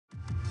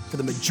For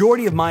the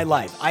majority of my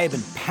life, I have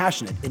been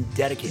passionate and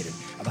dedicated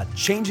about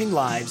changing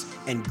lives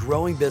and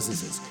growing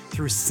businesses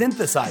through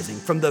synthesizing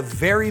from the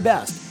very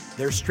best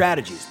their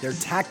strategies, their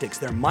tactics,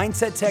 their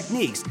mindset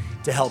techniques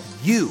to help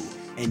you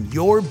and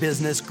your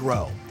business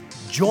grow.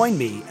 Join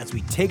me as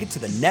we take it to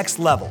the next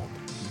level.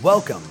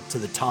 Welcome to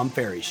the Tom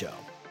Ferry Show.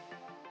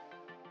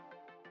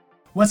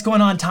 What's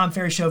going on, Tom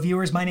Ferry Show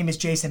viewers? My name is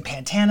Jason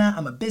Pantana.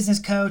 I'm a business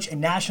coach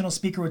and national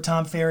speaker with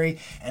Tom Ferry,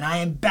 and I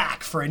am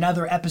back for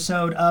another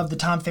episode of the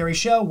Tom Ferry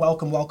Show.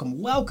 Welcome, welcome,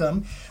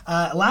 welcome.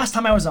 Last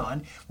time I was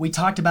on, we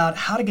talked about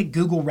how to get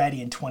Google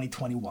ready in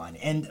 2021.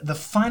 And the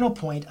final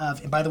point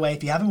of, and by the way,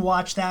 if you haven't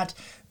watched that,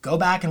 go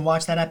back and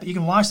watch that. You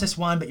can watch this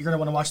one, but you're going to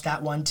want to watch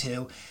that one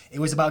too. It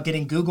was about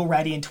getting Google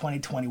ready in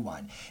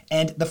 2021.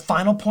 And the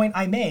final point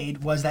I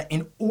made was that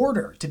in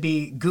order to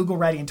be Google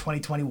ready in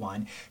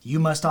 2021, you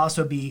must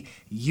also be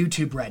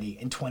YouTube ready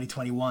in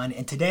 2021.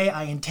 And today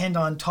I intend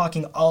on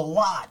talking a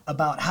lot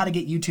about how to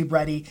get YouTube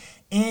ready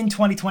in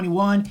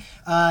 2021.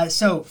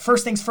 So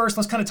first things first,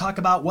 let's kind of talk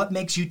about what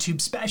makes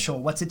YouTube special.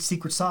 What's its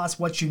secret sauce?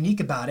 What's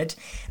unique about it?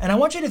 And I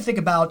want you to think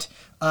about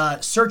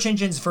search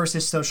engines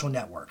versus social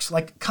networks.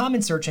 Like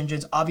common search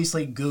engines,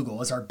 obviously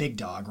Google is our big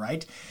dog,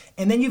 right?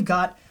 And then you've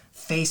got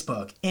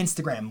Facebook,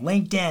 Instagram,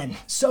 LinkedIn,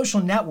 social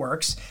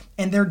networks,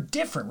 and they're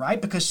different, right?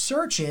 Because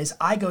search is,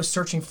 I go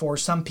searching for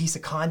some piece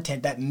of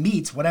content that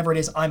meets whatever it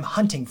is I'm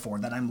hunting for,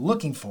 that I'm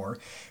looking for,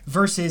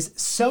 versus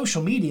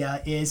social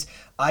media is,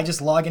 I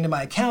just log into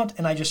my account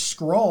and I just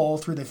scroll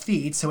through the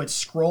feed, so it's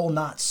scroll,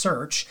 not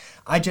search.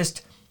 I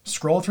just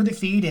scroll through the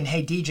feed and,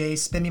 hey, DJ,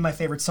 spin me my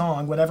favorite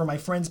song. Whatever my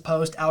friends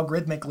post,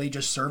 algorithmically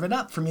just serve it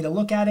up for me to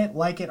look at it,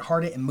 like it,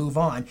 heart it, and move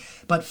on.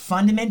 But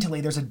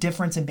fundamentally, there's a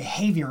difference in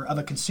behavior of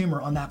a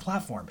consumer on that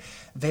platform.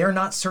 They're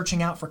not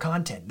searching out for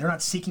content. They're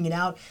not seeking it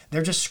out.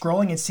 They're just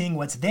scrolling and seeing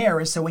what's there.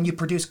 And so when you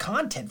produce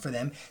content for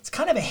them, it's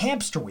kind of a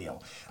hamster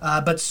wheel.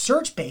 But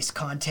search-based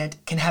content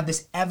can have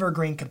this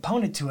evergreen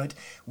component to it,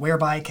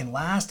 whereby it can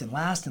last and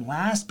last and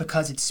last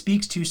because it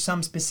speaks to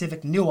some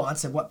specific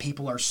nuance of what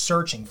people are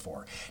searching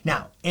for.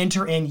 Now,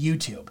 enter in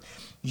YouTube.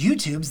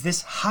 YouTube's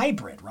this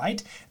hybrid,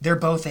 right? They're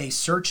both a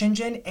search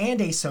engine and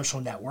a social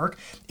network.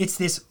 It's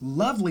this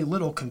lovely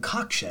little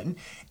concoction,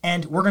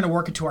 and we're going to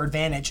work it to our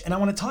advantage. And I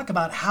want to talk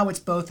about how it's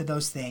both of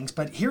those things,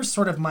 but here's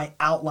sort of my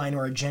outline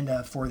or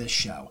agenda for this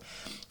show.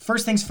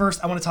 First things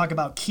first, I want to talk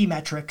about key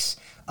metrics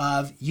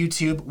of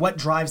YouTube, what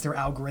drives their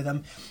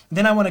algorithm.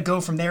 Then I want to go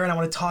from there and I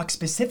want to talk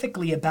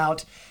specifically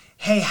about,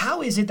 hey,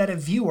 how is it that a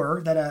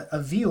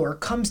viewer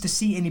comes to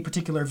see any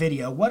particular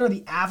video? What are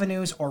the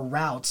avenues or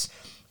routes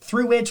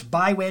through which,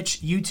 by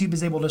which YouTube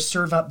is able to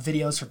serve up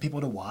videos for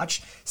people to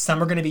watch?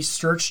 Some are going to be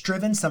search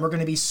driven, some are going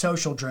to be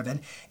social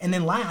driven. And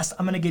then last,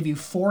 I'm going to give you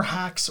 4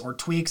 hacks or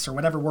tweaks or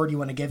whatever word you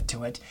want to give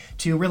to it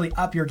to really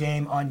up your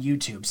game on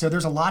YouTube. So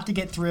there's a lot to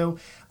get through.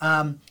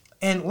 And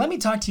let me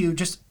talk to you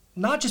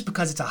not just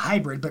because it's a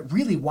hybrid, but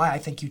really why I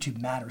think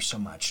YouTube matters so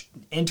much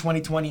in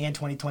 2020 and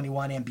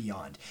 2021 and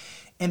beyond.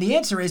 And the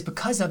answer is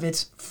because of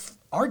its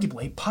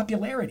arguably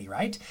popularity,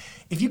 right?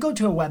 If you go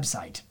to a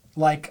website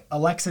like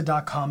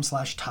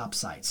alexa.com/top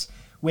sites,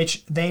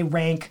 which they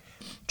rank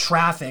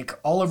traffic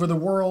all over the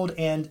world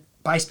and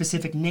by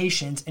specific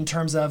nations in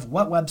terms of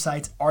what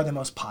websites are the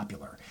most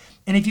popular.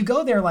 And if you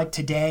go there like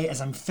today, as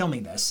I'm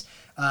filming this,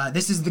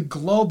 this is the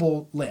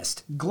global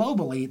list.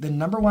 Globally, the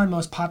number 1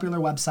 most popular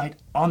website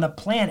on the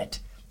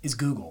planet is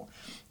Google.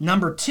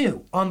 Number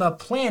 2 on the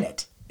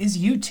planet is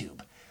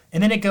YouTube.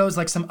 And then it goes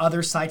like some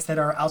other sites that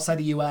are outside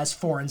the US,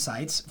 foreign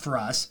sites, for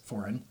us,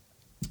 foreign.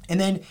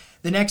 And then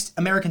the next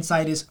American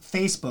site is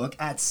Facebook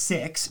at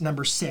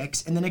number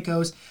 6. And then it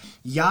goes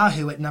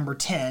Yahoo at number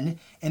 10.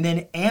 And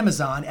then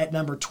Amazon at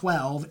number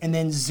 12. And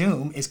then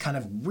Zoom is kind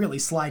of really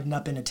sliding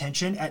up in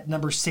attention at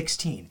number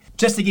 16.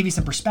 Just to give you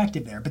some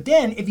perspective there. But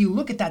then if you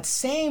look at that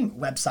same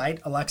website,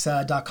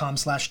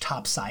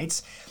 alexa.com/top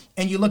sites,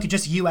 and you look at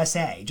just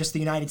USA, just the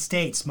United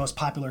States most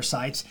popular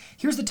sites,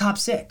 here's the top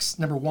 6.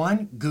 Number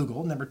 1,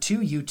 Google. Number 2,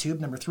 YouTube.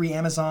 Number 3,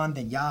 Amazon.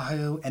 Then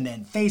Yahoo. And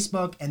then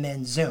Facebook. And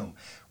then Zoom,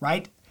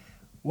 right?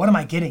 What am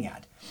I getting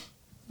at?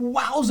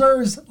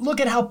 Wowzers! Look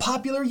at how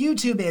popular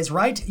YouTube is,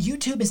 right?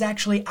 YouTube is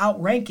actually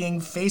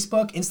outranking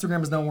Facebook.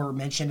 Instagram is nowhere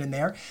mentioned in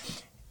there.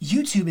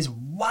 YouTube is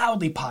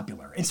wildly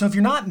popular. And so if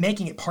you're not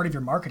making it part of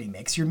your marketing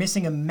mix, you're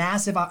missing a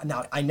massive,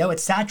 now I know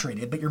it's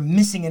saturated, but you're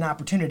missing an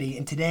opportunity.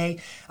 And today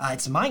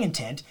it's my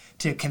intent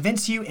to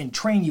convince you and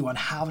train you on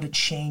how to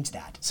change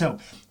that. So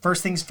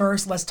first things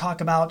first, let's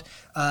talk about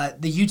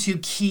the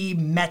YouTube key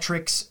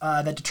metrics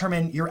that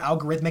determine your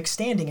algorithmic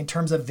standing in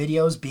terms of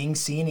videos being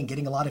seen and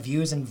getting a lot of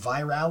views and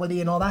virality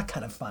and all that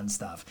kind of fun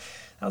stuff.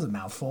 That was a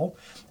mouthful.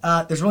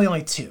 There's really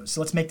only 2,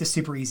 so let's make this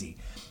super easy.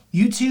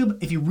 YouTube,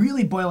 if you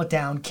really boil it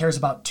down, cares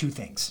about 2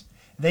 things.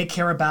 They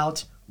care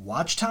about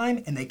watch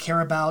time and they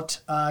care about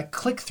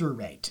click-through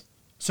rate.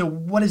 So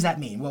what does that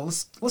mean? Well,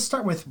 let's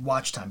start with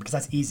watch time because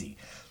that's easy.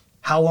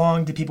 How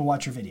long do people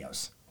watch your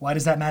videos? Why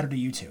does that matter to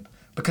YouTube?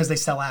 because they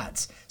sell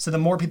ads. So the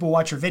more people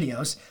watch your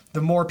videos,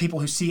 the more people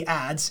who see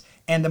ads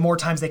and the more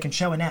times they can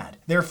show an ad.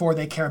 Therefore,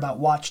 they care about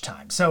watch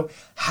time. So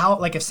how,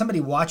 like if somebody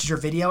watches your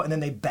video and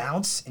then they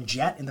bounce and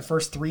jet in the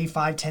first 3,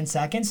 5, 10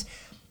 seconds,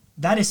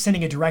 that is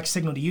sending a direct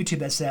signal to YouTube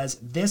that says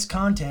this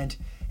content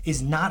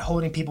is not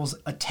holding people's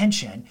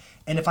attention.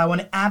 And if I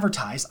want to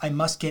advertise, I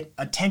must get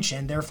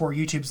attention. Therefore,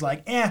 YouTube's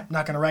like,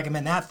 not going to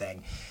recommend that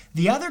thing.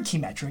 The other key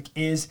metric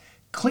is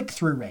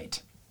click-through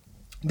rate.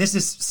 This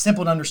is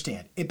simple to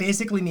understand. It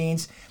basically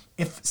means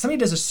if somebody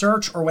does a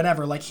search or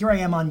whatever, like here I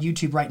am on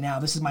YouTube right now,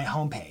 this is my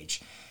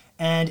homepage.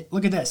 And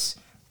look at this.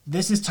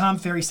 This is Tom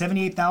Ferry,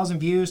 78,000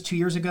 views 2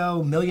 years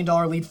ago, $1 million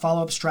lead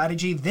follow-up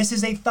strategy. This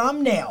is a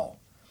thumbnail,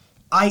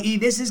 i.e.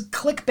 this is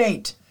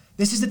clickbait.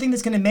 This is the thing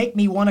that's going to make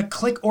me want to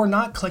click or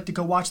not click to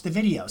go watch the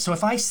video. So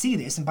if I see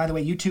this, and by the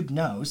way, YouTube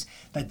knows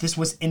that this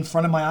was in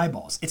front of my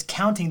eyeballs. It's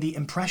counting the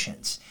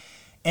impressions.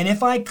 And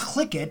if I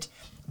click it,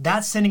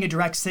 that's sending a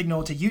direct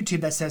signal to YouTube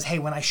that says, hey,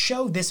 when I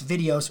show this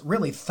video's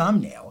really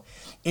thumbnail,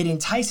 it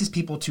entices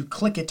people to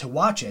click it to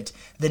watch it.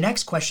 The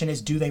next question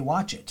is, do they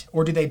watch it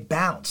or do they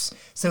bounce?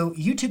 So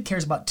YouTube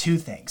cares about two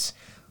things.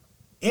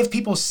 If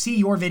people see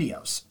your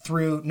videos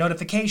through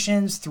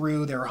notifications,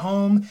 through their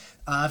home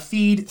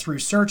feed, through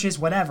searches,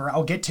 whatever,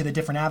 I'll get to the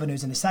different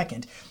avenues in a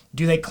second.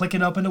 Do they click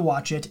it open to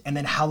watch it? And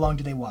then how long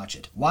do they watch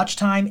it? Watch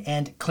time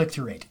and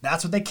click-through rate.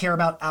 That's what they care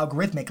about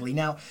algorithmically.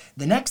 Now,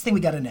 the next thing we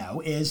got to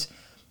know is,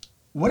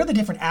 what are the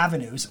different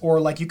avenues, or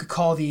like you could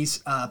call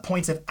these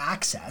points of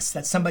access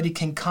that somebody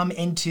can come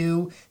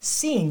into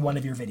seeing one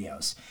of your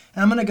videos?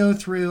 And I'm going to go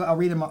through, I'll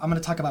read them. I'm going to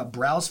talk about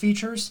browse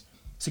features,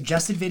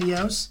 suggested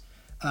videos,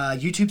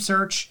 YouTube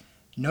search,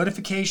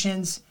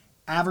 notifications,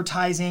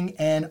 advertising,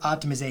 and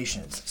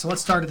optimizations. So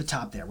let's start at the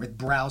top there with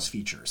browse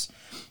features.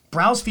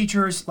 Browse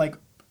features, like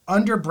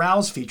under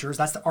browse features,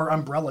 that's our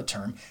umbrella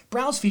term.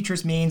 Browse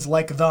features means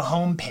like the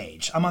home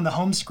page. I'm on the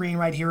home screen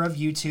right here of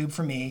YouTube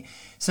for me.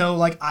 So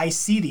like I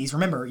see these.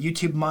 Remember,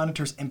 YouTube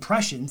monitors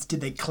impressions.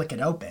 Did they click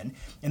it open?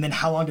 And then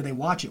how long do they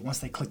watch it once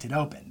they clicked it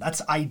open?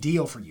 That's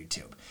ideal for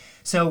YouTube.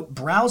 So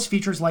browse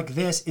features like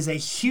this is a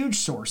huge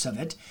source of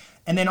it.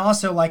 And then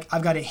also like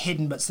I've got a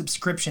hidden but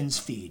subscriptions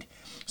feed.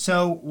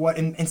 So what,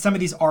 and some of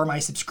these are my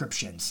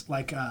subscriptions.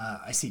 Like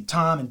I see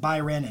Tom and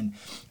Byron, and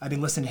I've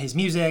been listening to his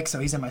music, so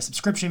he's in my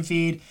subscription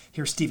feed.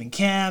 Here's Stephen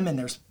Kim, and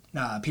there's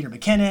Peter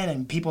McKinnon,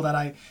 and people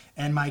that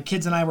my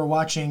kids and I were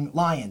watching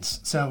Lions.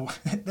 So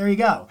there you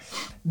go.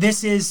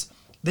 This is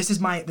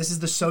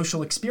the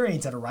social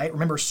experience of it, right?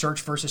 Remember,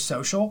 search versus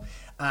social.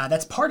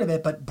 That's part of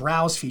it, but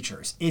browse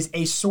features is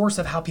a source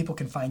of how people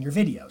can find your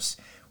videos.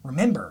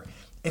 Remember,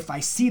 if I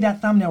see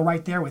that thumbnail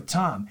right there with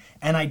Tom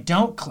and I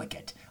don't click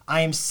it,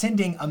 I am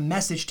sending a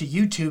message to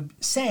YouTube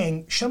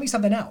saying, show me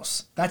something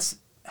else. That's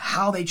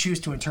how they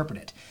choose to interpret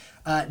it.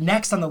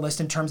 Next on the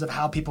list in terms of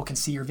how people can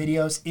see your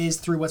videos is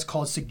through what's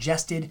called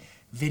suggested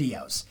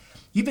videos.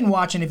 You've been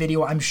watching a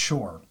video, I'm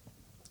sure,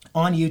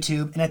 on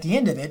YouTube, and at the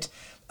end of it,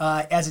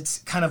 as it's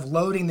kind of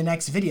loading the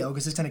next video,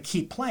 because it's going to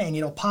keep playing,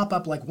 it'll pop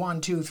up like 1,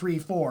 2, 3,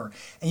 4,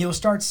 and you'll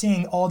start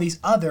seeing all these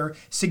other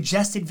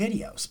suggested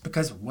videos,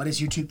 because what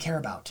does YouTube care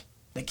about?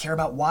 They care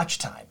about watch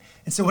time.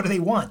 And so what do they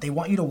want? They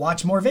want you to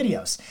watch more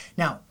videos.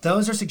 Now,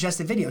 those are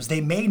suggested videos.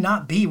 They may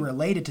not be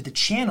related to the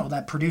channel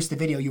that produced the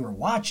video you were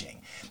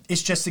watching.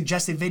 It's just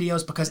suggested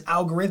videos because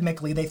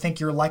algorithmically they think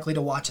you're likely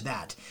to watch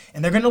that.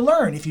 And they're going to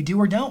learn, if you do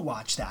or don't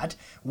watch that,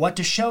 what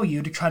to show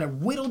you to try to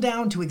whittle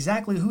down to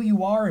exactly who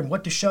you are and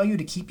what to show you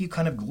to keep you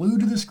kind of glued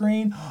to the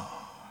screen.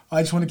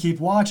 I just want to keep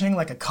watching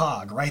like a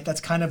cog, right?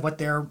 That's kind of what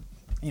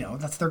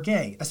that's their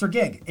gig. That's their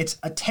gig. It's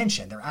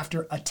attention. They're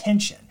after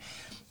attention.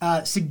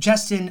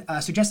 Suggested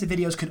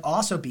videos could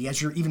also be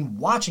as you're even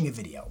watching a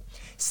video,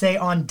 say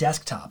on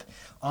desktop.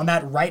 On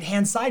that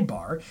right-hand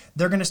sidebar,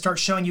 they're going to start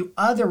showing you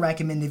other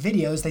recommended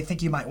videos they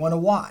think you might want to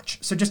watch.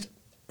 So just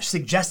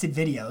suggested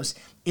videos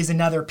is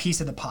another piece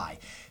of the pie.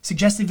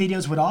 Suggested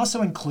videos would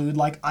also include,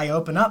 like I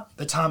open up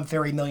the Tom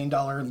Ferry $1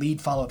 million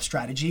lead follow-up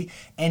strategy,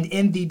 and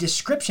in the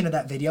description of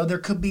that video, there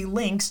could be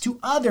links to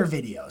other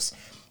videos.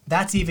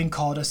 That's even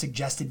called a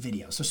suggested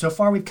video. So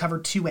far we've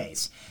covered two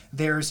ways.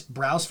 There's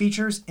browse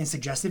features and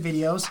suggested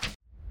videos.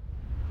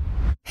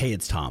 Hey,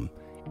 it's Tom.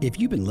 If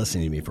you've been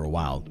listening to me for a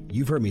while,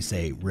 you've heard me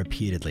say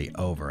repeatedly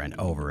over and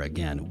over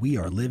again, we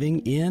are living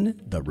in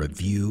the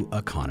review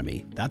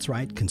economy. That's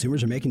right,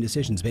 consumers are making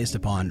decisions based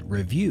upon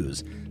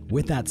reviews.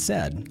 With that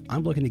said,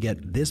 I'm looking to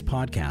get this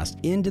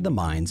podcast into the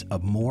minds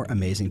of more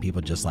amazing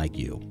people just like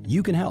you.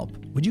 You can help.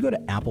 Would you go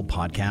to Apple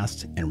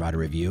Podcasts and write a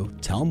review?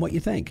 Tell them what you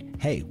think.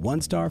 Hey,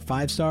 1 star,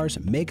 5 stars,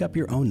 make up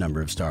your own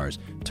number of stars.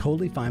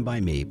 Totally fine by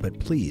me, but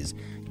please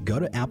go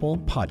to Apple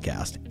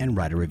Podcast and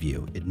write a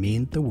review. It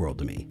means the world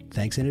to me.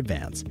 Thanks in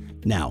advance.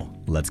 Now,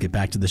 let's get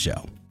back to the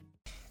show.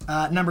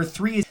 Number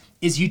 3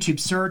 is YouTube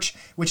search,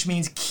 which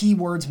means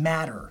keywords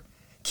matter.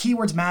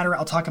 Keywords matter.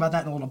 I'll talk about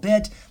that in a little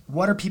bit.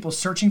 What are people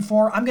searching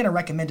for? I'm going to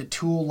recommend a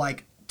tool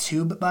like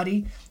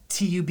TubeBuddy,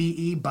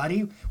 T-U-B-E,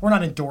 Buddy. We're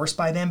not endorsed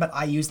by them, but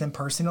I use them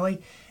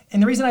personally.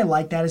 And the reason I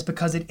like that is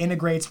because it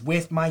integrates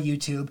with my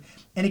YouTube,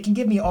 and it can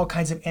give me all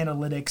kinds of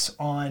analytics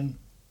on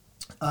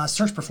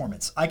search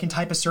performance. I can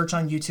type a search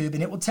on YouTube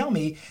and it will tell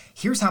me,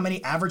 here's how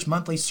many average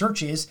monthly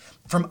searches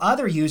from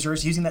other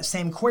users using that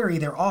same query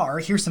there are.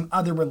 Here's some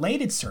other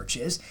related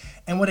searches.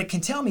 And what it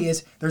can tell me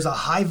is there's a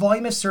high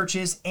volume of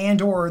searches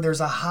and or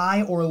there's a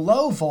high or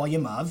low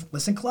volume of,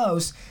 listen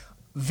close,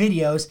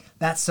 videos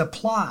that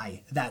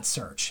supply that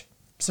search.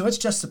 So it's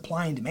just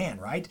supply and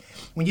demand, right?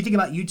 When you think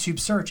about YouTube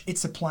search, it's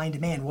supply and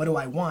demand. What do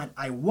I want?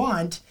 I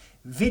want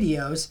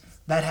videos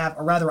that have,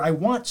 or rather, I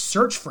want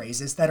search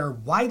phrases that are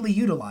widely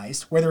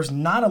utilized where there's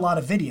not a lot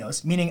of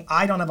videos, meaning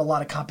I don't have a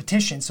lot of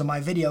competition, so my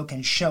video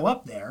can show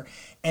up there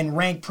and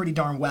rank pretty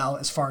darn well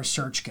as far as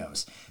search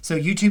goes. So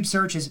YouTube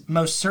search is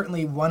most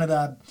certainly one of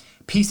the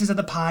pieces of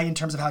the pie in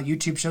terms of how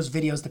YouTube shows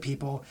videos to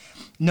people.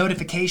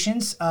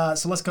 Notifications,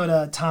 so let's go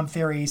to Tom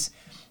Ferry's.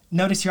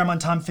 Notice here I'm on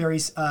Tom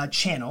Ferry's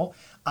channel.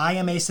 I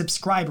am a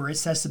subscriber. It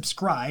says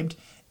subscribed.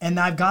 And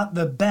I've got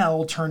the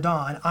bell turned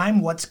on.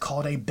 I'm what's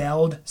called a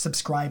belled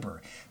subscriber,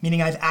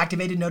 meaning I've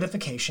activated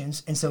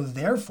notifications. And so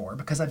therefore,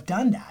 because I've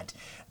done that,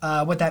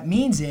 what that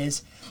means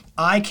is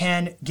I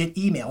can get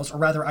emails, or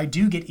rather I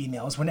do get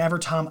emails whenever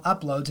Tom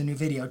uploads a new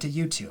video to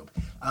YouTube.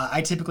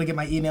 I typically get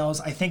my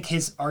emails. I think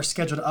his are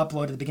scheduled to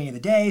upload at the beginning of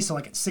the day. So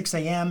like at 6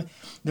 a.m.,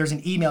 there's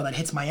an email that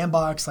hits my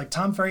inbox like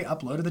Tom Ferry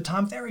uploaded the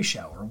Tom Ferry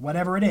Show or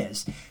whatever it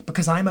is,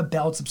 because I'm a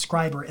belled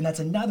subscriber. And that's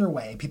another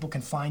way people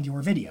can find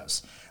your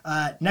videos.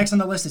 Next on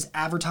the list is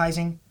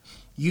advertising.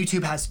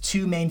 YouTube has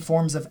two main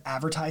forms of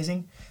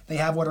advertising. They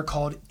have what are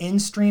called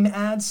in-stream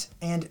ads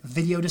and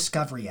video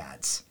discovery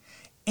ads.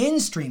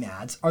 In-stream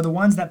ads are the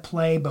ones that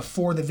play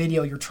before the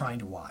video you're trying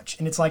to watch.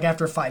 And it's like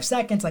after 5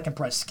 seconds, I can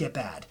press skip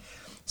ad.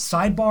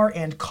 Sidebar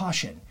and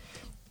caution.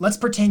 Let's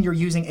pretend you're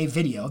using a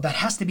video that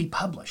has to be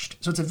published.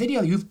 So it's a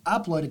video you've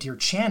uploaded to your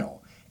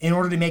channel in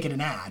order to make it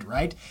an ad,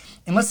 right?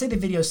 And let's say the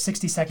video is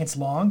 60 seconds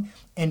long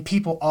and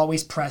people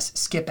always press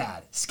skip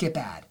ad, skip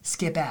ad,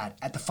 skip ad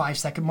at the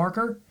 5-second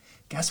marker.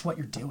 Guess what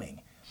you're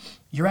doing?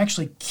 You're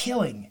actually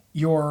killing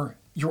your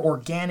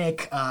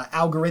organic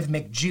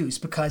algorithmic juice,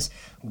 because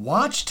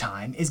watch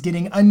time is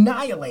getting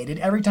annihilated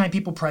every time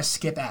people press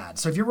skip ad.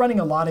 So if you're running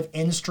a lot of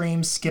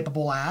in-stream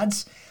skippable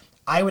ads,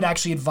 I would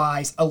actually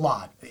advise a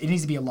lot. It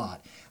needs to be a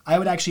lot. I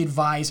would actually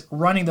advise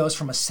running those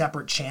from a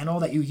separate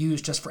channel that you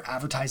use just for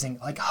advertising,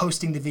 like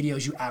hosting the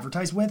videos you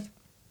advertise with.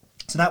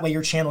 So that way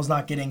your channel is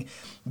not getting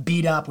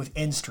beat up with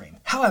in-stream.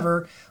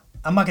 However,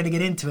 I'm not going to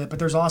get into it, but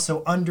there's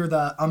also under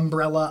the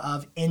umbrella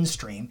of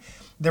in-stream,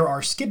 there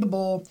are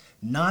skippable,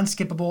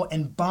 non-skippable,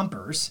 and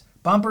bumpers.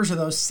 Bumpers are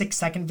those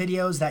 6-second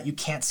videos that you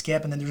can't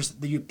skip, and then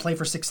you play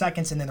for 6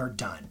 seconds and then they're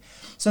done.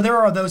 So there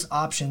are those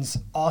options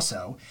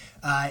also.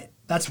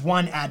 That's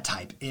one ad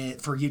type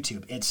for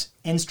YouTube. It's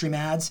in-stream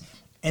ads.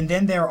 And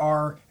then there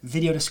are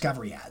video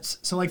discovery ads.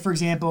 So like, for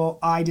example,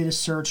 I did a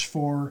search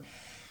for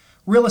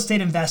real estate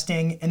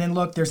investing, and then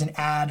look, there's an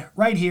ad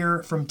right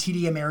here from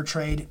TD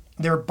Ameritrade.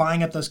 They're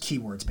buying up those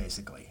keywords,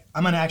 basically.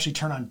 I'm going to actually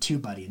turn on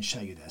TubeBuddy and show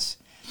you this.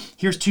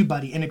 Here's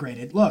TubeBuddy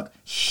integrated. Look,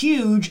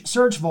 huge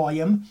search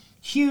volume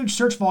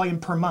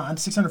per month.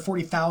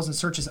 640,000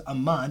 searches a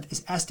month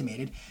is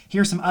estimated.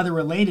 Here's some other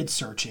related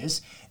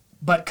searches.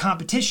 But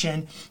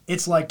competition,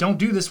 it's like, don't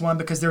do this one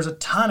because there's a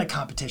ton of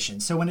competition.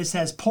 So when it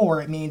says poor,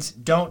 it means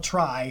don't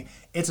try.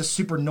 It's a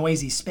super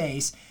noisy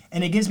space.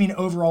 And it gives me an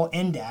overall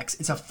index.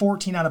 It's a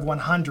 14 out of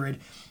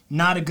 100,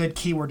 not a good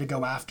keyword to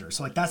go after.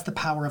 So like, that's the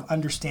power of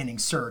understanding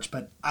search,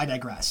 but I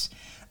digress.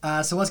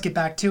 So let's get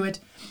back to it.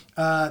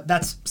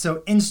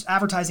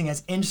 Advertising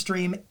has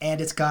in-stream,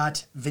 and it's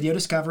got video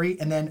discovery.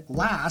 And then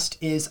last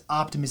is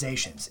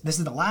optimizations. This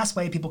is the last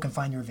way people can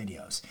find your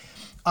videos.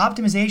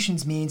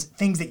 Optimizations means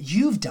things that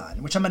you've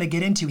done, which I'm going to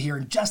get into here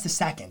in just a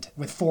second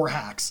with 4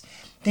 hacks.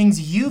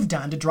 Things you've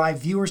done to drive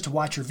viewers to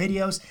watch your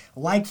videos.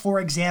 Like, for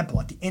example,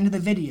 at the end of the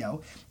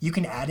video, you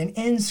can add an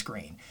end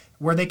screen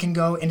where they can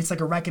go, and it's like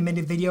a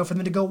recommended video for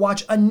them to go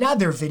watch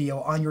another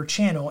video on your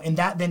channel, and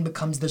that then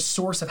becomes the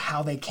source of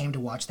how they came to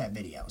watch that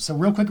video. So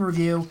real quick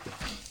review,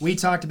 we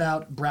talked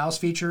about browse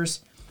features,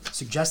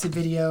 suggested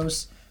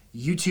videos,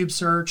 YouTube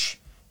search,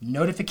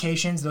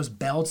 notifications, those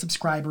belled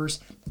subscribers,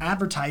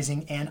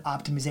 advertising, and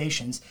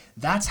optimizations.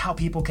 That's how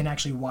people can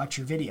actually watch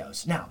your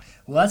videos. Now,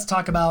 let's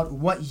talk about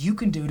what you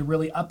can do to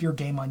really up your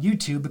game on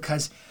YouTube,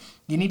 because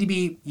you need to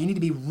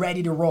be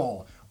ready to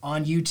roll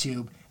on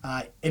YouTube,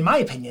 in my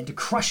opinion, to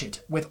crush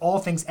it with all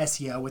things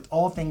SEO, with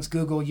all things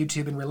Google,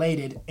 YouTube, and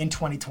related in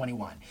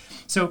 2021.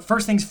 So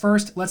first things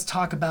first, let's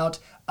talk about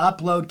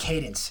upload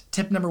cadence.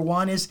 Tip number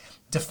 1 is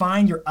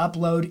define your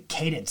upload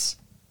cadence.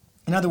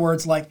 In other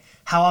words, like,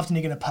 how often are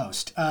you going to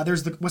post?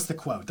 What's the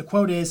quote? The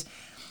quote is,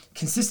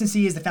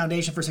 consistency is the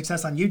foundation for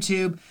success on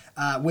YouTube.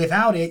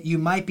 Without it, you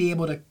might be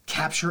able to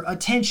capture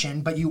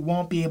attention, but you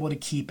won't be able to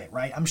keep it,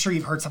 right? I'm sure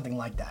you've heard something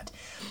like that.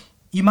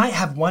 You might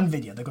have one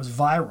video that goes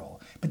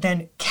viral, but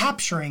then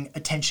capturing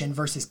attention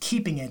versus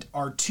keeping it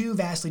are two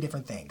vastly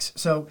different things.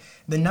 So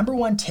the number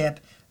 1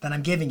 tip that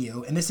I'm giving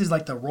you, and this is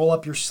like the roll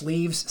up your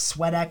sleeves,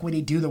 sweat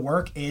equity, do the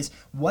work, is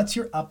what's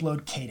your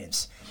upload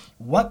cadence?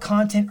 What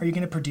content are you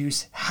going to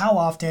produce? How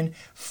often?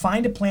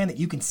 Find a plan that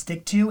you can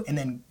stick to and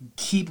then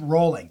keep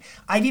rolling.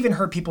 I've even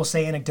heard people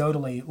say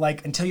anecdotally,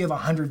 like until you have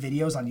 100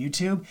 videos on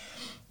YouTube,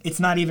 it's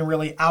not even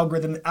really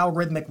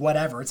algorithmic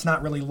whatever. It's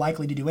not really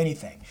likely to do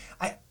anything.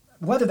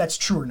 Whether that's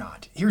true or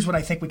not, here's what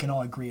I think we can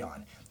all agree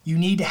on. You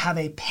need to have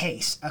a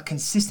pace, a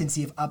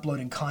consistency of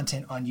uploading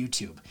content on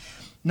YouTube.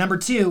 Number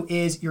 2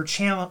 is your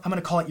channel. I'm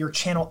going to call it your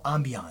channel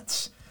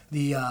ambiance,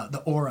 the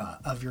aura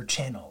of your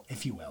channel,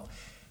 if you will.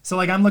 So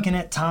like I'm looking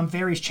at Tom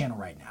Ferry's channel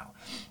right now.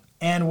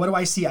 And what do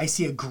I see? I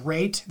see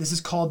this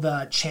is called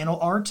the channel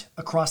art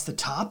across the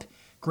top.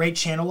 Great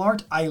channel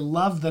art. I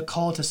love the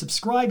call to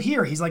subscribe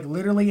here. He's like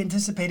literally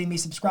anticipating me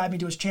subscribing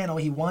to his channel.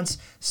 He wants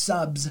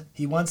subs.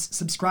 He wants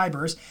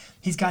subscribers.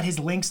 He's got his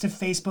links to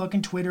Facebook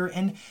and Twitter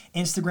and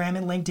Instagram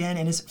and LinkedIn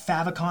and his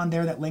favicon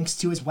there that links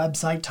to his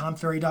website,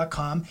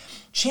 tomferry.com.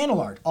 Channel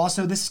art.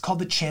 Also, this is called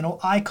the channel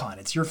icon.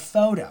 It's your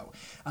photo.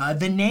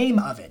 The name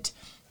of it.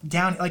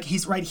 Down, like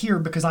he's right here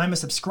because I'm a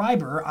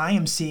subscriber. I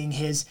am seeing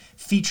his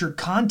featured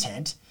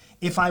content.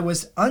 If I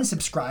was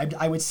unsubscribed,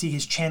 I would see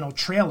his channel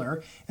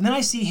trailer. And then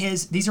I see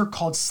these are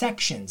called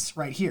sections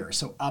right here.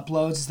 So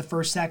uploads is the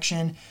first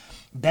section,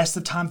 Best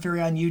of Tom Ferry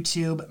on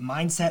YouTube,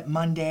 Mindset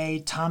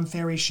Monday, Tom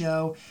Ferry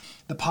Show,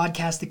 the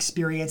podcast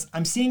experience.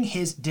 I'm seeing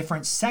his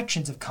different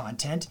sections of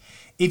content.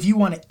 If you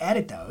want to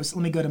edit those,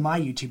 let me go to my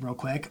YouTube real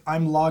quick.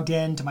 I'm logged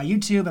in to my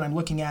YouTube and I'm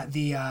looking at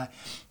the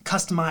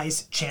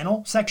customize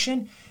channel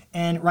section.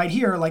 And right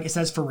here, like it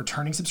says for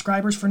returning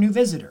subscribers, for new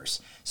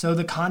visitors. So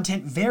the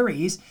content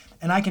varies,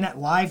 and I can at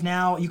live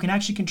now, you can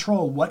actually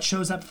control what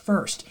shows up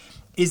first.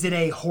 Is it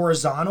a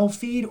horizontal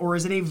feed or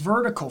is it a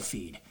vertical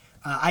feed?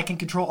 I can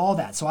control all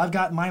that. So I've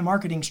got my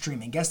marketing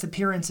streaming, guest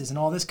appearances, and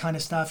all this kind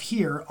of stuff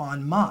here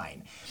on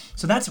mine.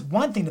 So that's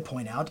one thing to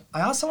point out.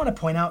 I also want to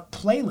point out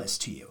playlists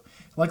to you.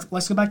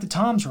 Let's go back to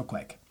Tom's real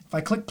quick. If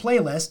I click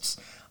playlists,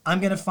 I'm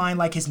going to find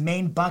like his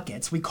main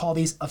buckets. We call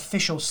these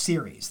official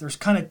series. There's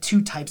kind of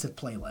 2 types of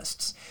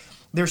playlists.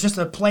 There's just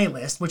a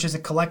playlist, which is a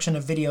collection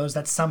of videos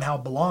that somehow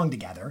belong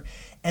together.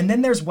 And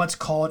then there's what's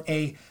called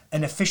an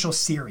official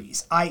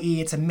series,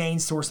 i.e. it's a main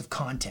source of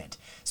content.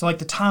 So like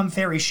the Tom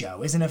Ferry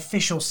Show is an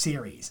official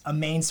series, a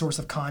main source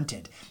of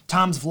content.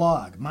 Tom's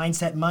Vlog,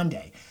 Mindset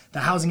Monday,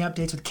 the housing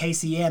updates with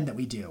KCM that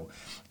we do,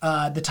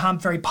 the Tom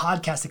Ferry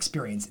podcast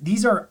experience.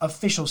 These are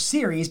official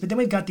series, but then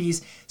we've got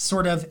these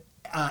sort of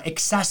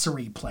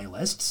accessory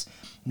playlists,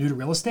 new to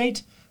real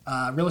estate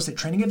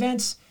training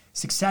events,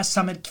 Success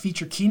Summit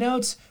feature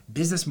keynotes,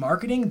 business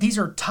marketing. These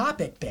are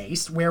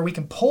topic-based where we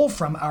can pull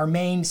from our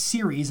main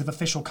series of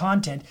official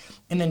content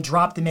and then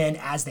drop them in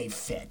as they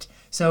fit.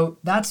 So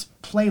that's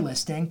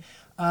playlisting.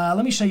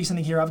 Let me show you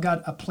something here. I've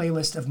got a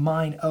playlist of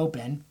mine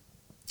open,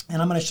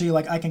 and I'm going to show you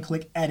like I can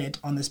click edit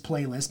on this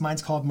playlist.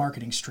 Mine's called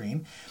Marketing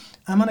Stream.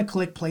 I'm going to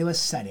click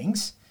playlist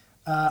settings.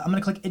 I'm going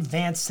to click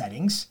advanced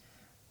settings.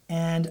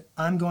 And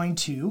I'm going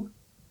to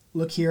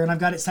look here, and I've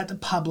got it set to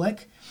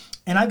public,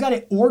 and I've got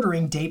it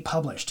ordering date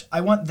published. I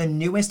want the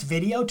newest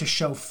video to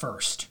show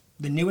first.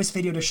 The newest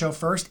video to show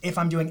first if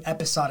I'm doing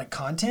episodic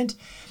content.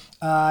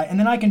 And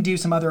then I can do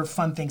some other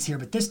fun things here,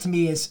 but this to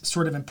me is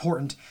sort of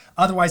important.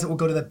 Otherwise, it will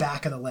go to the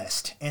back of the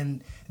list,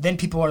 and then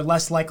people are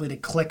less likely to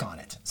click on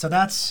it. So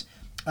that's,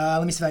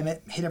 let me see if I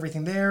hit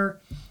everything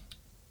there.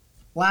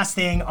 Last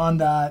thing on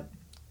the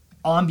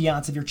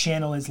ambiance of your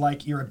channel is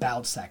like your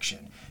about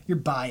section, your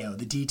bio,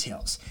 the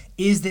details.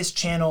 Is this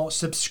channel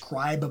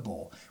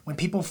subscribable? When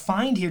people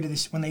find here to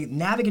this, when they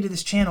navigate to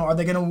this channel, are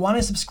they going to want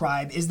to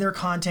subscribe? Is there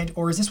content,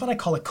 or is this what I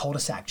call a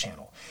cul-de-sac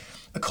channel?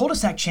 A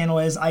cul-de-sac channel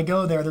is I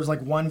go there, there's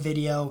like one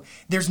video,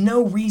 there's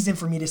no reason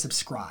for me to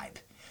subscribe.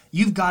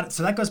 You've got it.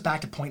 So that goes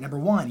back to point number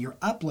 1, your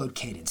upload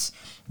cadence.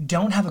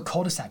 Don't have a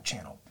cul-de-sac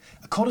channel.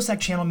 A cul-de-sac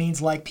channel means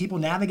like people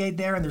navigate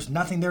there and there's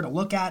nothing there to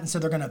look at, and so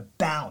they're going to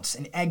bounce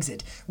and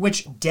exit,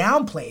 which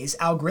downplays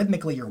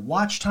algorithmically your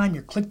watch time,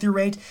 your click-through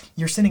rate.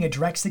 You're sending a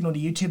direct signal to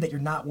YouTube that you're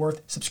not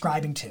worth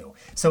subscribing to.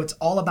 So it's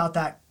all about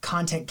that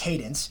content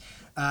cadence.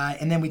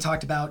 And then we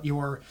talked about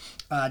your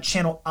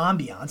channel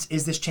ambiance.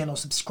 Is this channel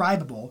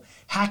subscribable?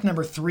 Hack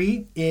number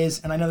 3 is,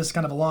 and I know this is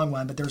kind of a long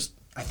one, but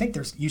I think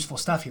there's useful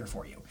stuff here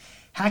for you.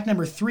 Hack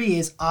number 3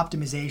 is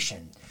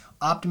optimization.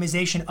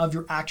 Optimization of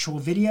your actual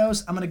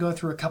videos. I'm going to go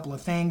through a couple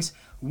of things.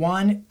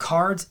 1,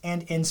 cards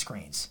and end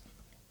screens.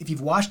 If you've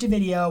watched a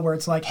video where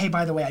it's like, hey,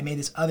 by the way, I made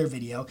this other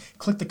video,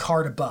 click the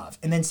card above,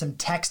 and then some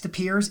text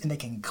appears and they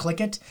can click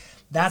it.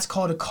 That's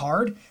called a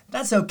card.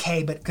 That's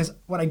okay, but because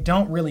what I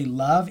don't really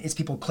love is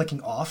people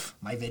clicking off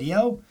my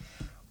video.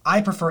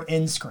 I prefer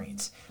end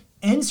screens.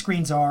 End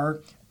screens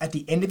are at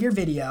the end of your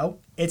video,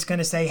 it's going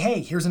to say,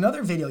 hey, here's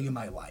another video you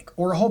might like,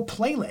 or a whole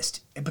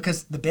playlist.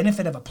 Because the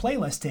benefit of a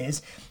playlist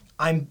is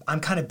I'm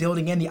kind of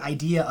building in the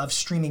idea of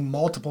streaming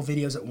multiple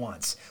videos at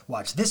once.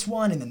 Watch this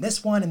one, and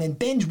then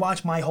binge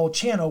watch my whole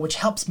channel, which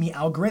helps me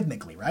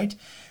algorithmically, right?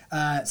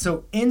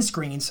 So end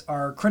screens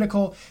are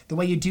critical. The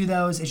way you do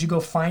those is you go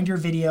find your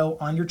video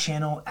on your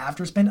channel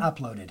after it's been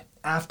uploaded.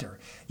 after.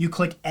 You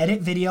click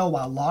edit video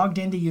while logged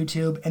into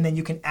YouTube, and then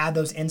you can add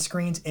those end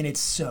screens, and it's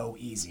so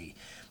easy.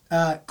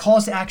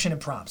 Calls to action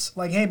and prompts.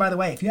 Like, hey, by the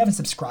way, if you haven't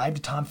subscribed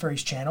to Tom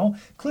Ferry's channel,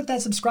 click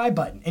that subscribe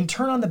button and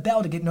turn on the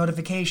bell to get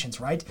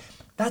notifications, right?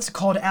 That's a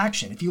call to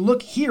action. If you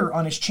look here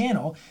on his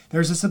channel,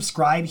 there's a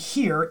subscribe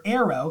here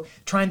arrow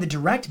trying to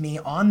direct me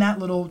on that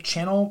little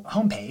channel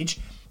homepage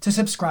to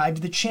subscribe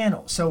to the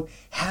channel. So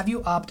have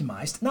you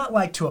optimized, not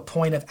like to a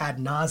point of ad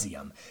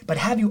nauseum, but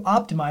have you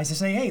optimized to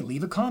say, hey,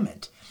 leave a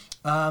comment,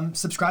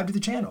 subscribe to the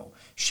channel,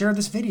 share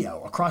this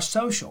video across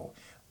social.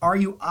 Are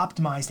you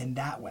optimized in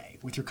that way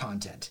with your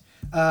content?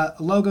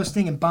 Logo,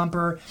 sting, and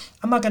bumper.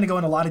 I'm not going to go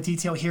into a lot of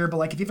detail here, but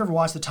like if you've ever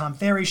watched the Tom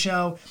Ferry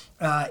Show,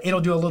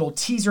 it'll do a little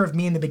teaser of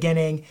me in the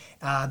beginning.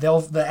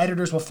 The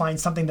editors will find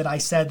something that I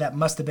said that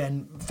must have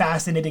been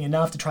fascinating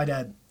enough to try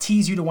to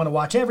tease you to want to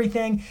watch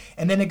everything.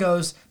 And then it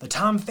goes, the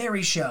Tom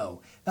Ferry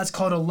Show. That's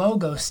called a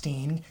logo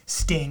sting,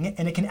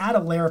 and it can add a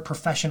layer of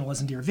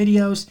professionalism to your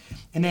videos.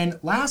 And then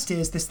last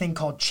is this thing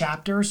called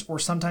chapters, or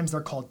sometimes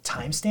they're called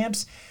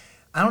timestamps.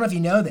 I don't know if you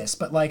know this,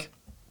 but like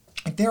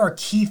if there are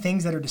key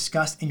things that are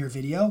discussed in your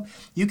video,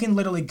 you can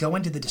literally go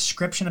into the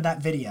description of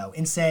that video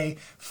and say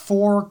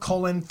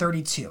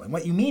 4:32. And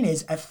what you mean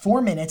is at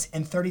 4 minutes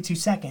and 32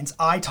 seconds,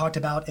 I talked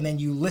about, and then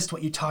you list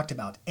what you talked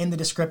about in the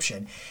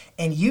description.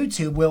 And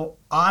YouTube will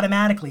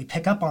automatically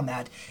pick up on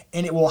that,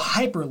 and it will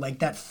hyperlink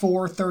that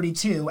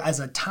 4:32 as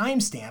a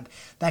timestamp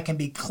that can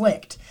be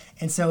clicked.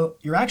 And so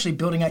you're actually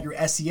building out your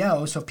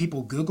SEO. So if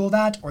people Google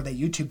that or they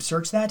YouTube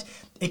search that,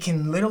 it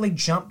can literally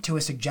jump to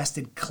a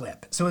suggested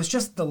clip. So it's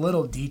just the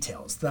little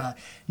details, the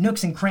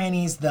nooks and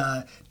crannies,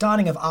 the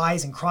dotting of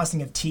I's and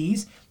crossing of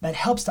T's that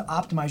helps to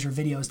optimize your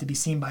videos to be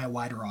seen by a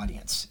wider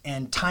audience.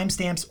 And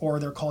timestamps, or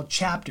they're called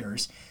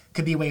chapters,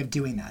 could be a way of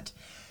doing that.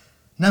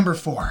 Number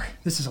 4,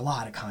 this is a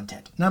lot of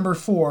content. Number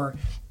 4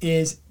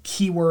 is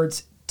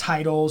keywords,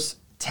 titles,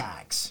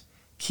 tags.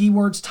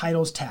 Keywords,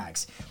 titles,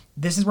 tags.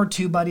 This is where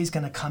TubeBuddy is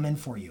going to come in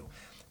for you.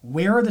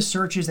 Where are the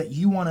searches that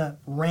you want to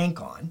rank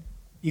on?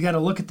 You got to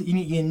look at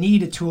you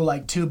need a tool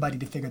like TubeBuddy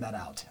to figure that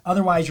out.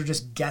 Otherwise, you're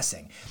just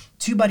guessing.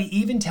 TubeBuddy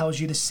even tells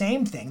you the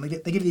same thing. They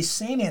give you the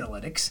same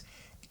analytics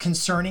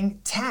concerning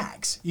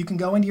tags. You can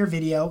go into your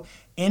video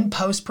in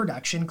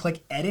post-production,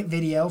 click edit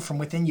video from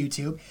within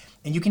YouTube,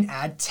 and you can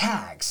add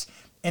tags.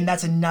 And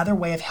that's another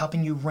way of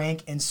helping you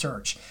rank and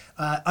search.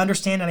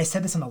 Understand, and I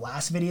said this in the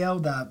last video,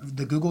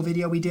 the Google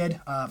video we did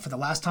for the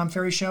last Tom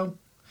Ferry Show,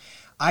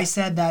 I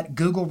said that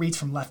Google reads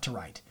from left to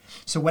right.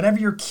 So whatever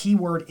your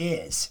keyword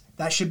is,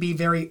 that should be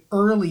very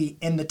early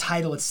in the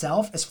title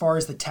itself as far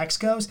as the text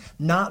goes,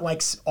 not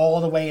like all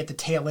the way at the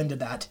tail end of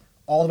that,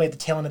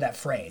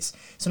 phrase.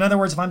 So in other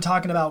words, if I'm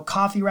talking about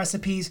coffee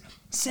recipes,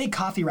 say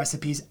coffee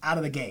recipes out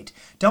of the gate.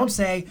 Don't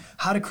say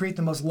how to create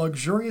the most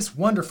luxurious,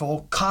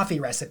 wonderful coffee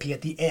recipe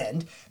at the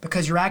end,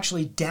 because you're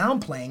actually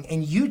downplaying,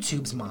 in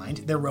YouTube's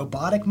mind, their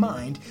robotic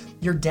mind,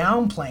 you're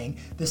downplaying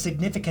the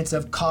significance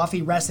of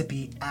coffee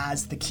recipe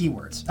as the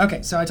keywords.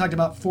 Okay, so I talked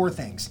about 4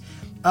 things: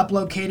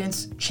 upload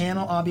cadence,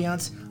 channel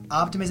ambiance,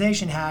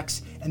 optimization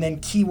hacks, and then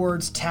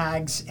keywords,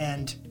 tags,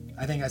 and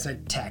I think I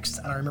said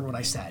text. I don't remember what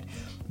I said.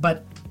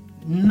 But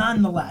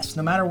nonetheless,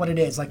 no matter what it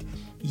is, like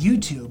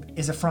YouTube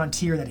is a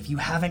frontier that if you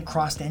haven't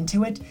crossed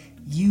into it,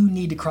 you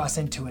need to cross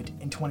into it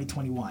in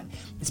 2021.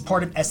 It's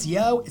part of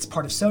SEO, it's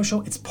part of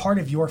social, it's part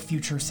of your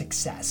future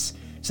success.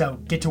 So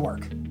get to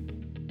work.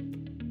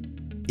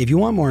 If you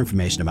want more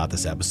information about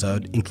this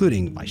episode,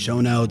 including my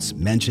show notes,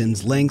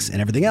 mentions, links,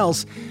 and everything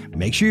else,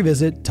 make sure you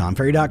visit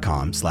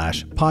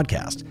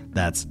tomferry.com/podcast.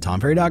 That's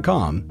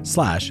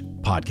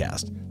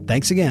tomferry.com/podcast.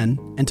 Thanks again,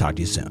 and talk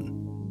to you soon.